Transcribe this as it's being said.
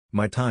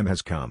My time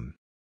has come.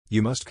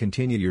 You must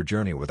continue your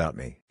journey without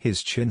me.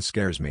 His chin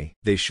scares me.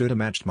 They shoulda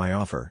matched my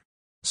offer.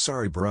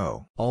 Sorry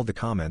bro. All the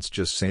comments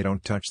just say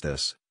don't touch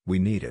this, we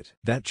need it.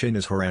 That chin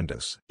is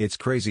horrendous. It's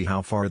crazy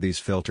how far these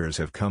filters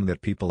have come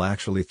that people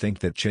actually think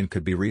that chin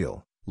could be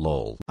real.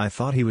 Lol. I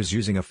thought he was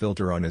using a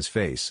filter on his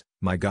face.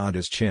 My god,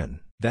 his chin.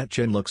 That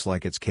chin looks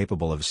like it's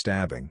capable of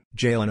stabbing.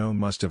 Jay Leno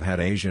must have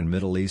had Asian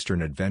Middle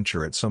Eastern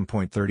adventure at some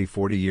point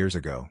 30-40 years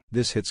ago.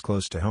 This hits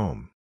close to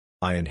home.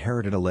 I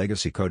inherited a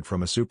legacy code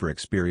from a super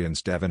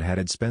experienced dev and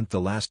had spent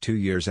the last 2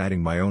 years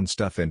adding my own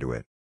stuff into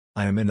it.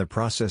 I am in the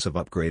process of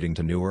upgrading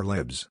to newer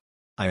libs.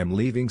 I am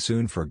leaving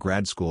soon for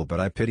grad school, but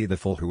I pity the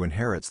fool who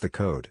inherits the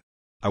code.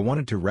 I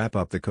wanted to wrap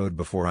up the code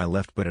before I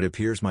left, but it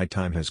appears my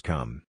time has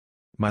come.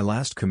 My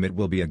last commit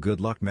will be a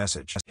good luck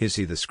message. Is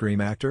he the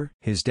Scream actor?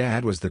 His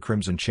dad was the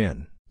Crimson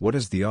Chin. What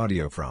is the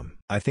audio from?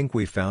 I think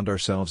we found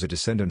ourselves a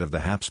descendant of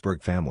the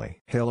Habsburg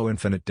family. Halo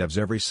Infinite devs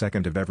every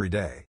second of every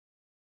day.